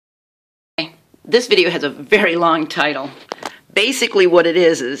This video has a very long title. Basically what it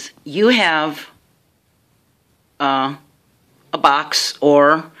is you have a box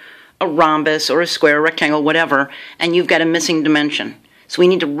or a rhombus or a square, a rectangle, whatever, and you've got a missing dimension. So we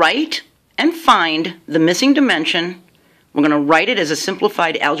need to write and find the missing dimension. We're going to write it as a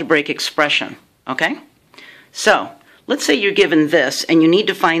simplified algebraic expression, okay? So let's say you're given this and you need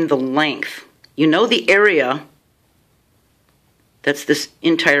to find the length. You know the area, that's this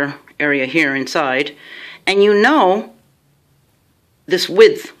entire area here inside, and you know this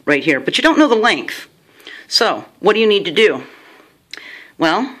width right here, but you don't know the length. So what do you need to do?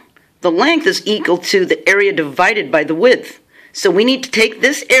 Well, the length is equal to the area divided by the width. So we need to take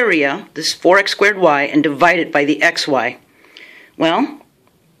this area, this 4x squared y, and divide it by the xy. Well,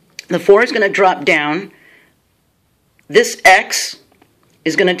 the 4 is going to drop down. This x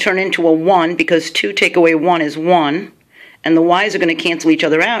is going to turn into a 1 because 2 take away 1 is 1. And the y's are going to cancel each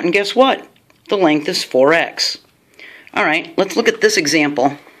other out. And guess what? The length is 4x. All right, let's look at this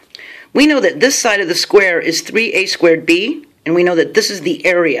example. We know that this side of the square is 3a squared b. And we know that this is the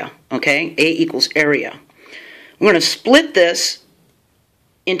area, okay? A equals area. We're going to split this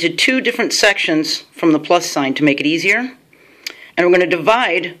into two different sections from the plus sign to make it easier. And we're going to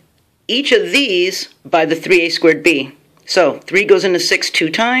divide each of these by the 3a squared b. So 3 goes into 6 2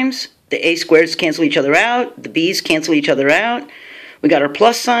 times. The a squareds cancel each other out. The b's cancel each other out. We got our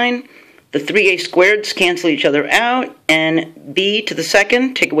plus sign. The 3a squareds cancel each other out. And b to the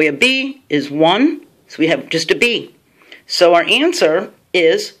second, take away a b, is 1. So we have just a b. So our answer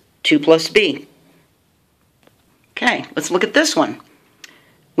is 2 plus b. Okay, let's look at this one.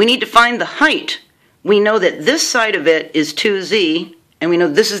 We need to find the height. We know that this side of it is 2z, and we know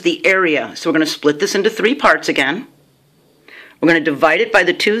this is the area. So we're going to split this into 3 parts again. We're going to divide it by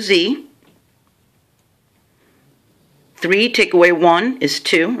the 2z. 3 take away 1 is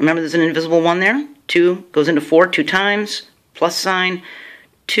 2. Remember there's an invisible 1 there. 2 goes into 4 2 times, plus sign.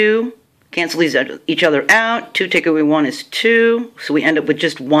 2 cancel each other out. 2 take away 1 is 2. So we end up with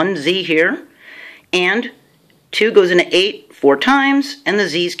just 1z here. And 2 goes into 8 4 times, and the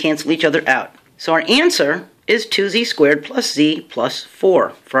z's cancel each other out. So our answer is 2z squared plus z plus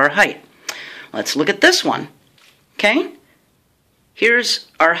 4 for our height. Let's look at this one. Okay? Here's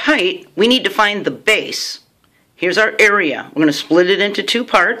our height. We need to find the base. Here's our area. We're going to split it into 2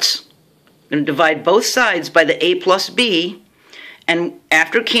 parts. We're going to divide both sides by the a plus b. And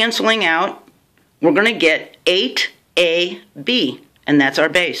after canceling out, we're going to get 8ab. And that's our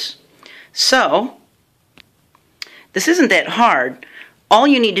base. So this isn't that hard. All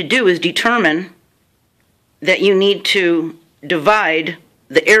you need to do is determine that you need to divide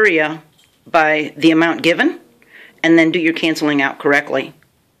the area by the amount given, and then do your canceling out correctly.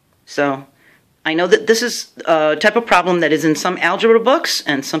 So I know that this is a type of problem that is in some algebra books,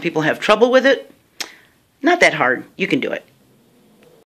 and some people have trouble with it. Not that hard. You can do it.